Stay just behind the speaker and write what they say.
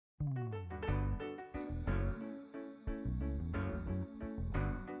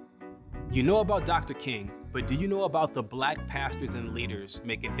You know about Dr. King, but do you know about the Black pastors and leaders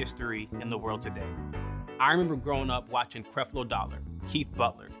making history in the world today? I remember growing up watching Creflo Dollar, Keith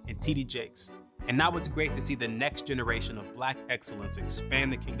Butler, and T.D. Jakes, and now it's great to see the next generation of Black excellence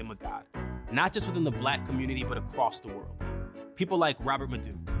expand the kingdom of God, not just within the Black community, but across the world. People like Robert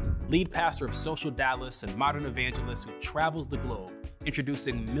Madu, lead pastor of Social Dallas and modern evangelist who travels the globe,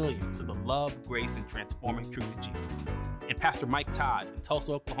 introducing millions to the love, grace, and transforming truth of Jesus. And Pastor Mike Todd in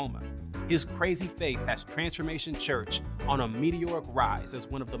Tulsa, Oklahoma. His crazy faith has Transformation Church on a meteoric rise as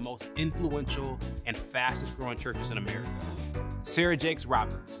one of the most influential and fastest growing churches in America. Sarah Jakes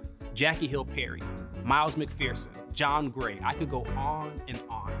Roberts, Jackie Hill Perry, Miles McPherson, John Gray, I could go on and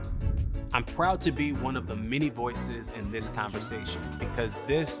on. I'm proud to be one of the many voices in this conversation because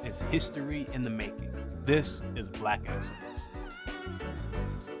this is history in the making. This is Black excellence.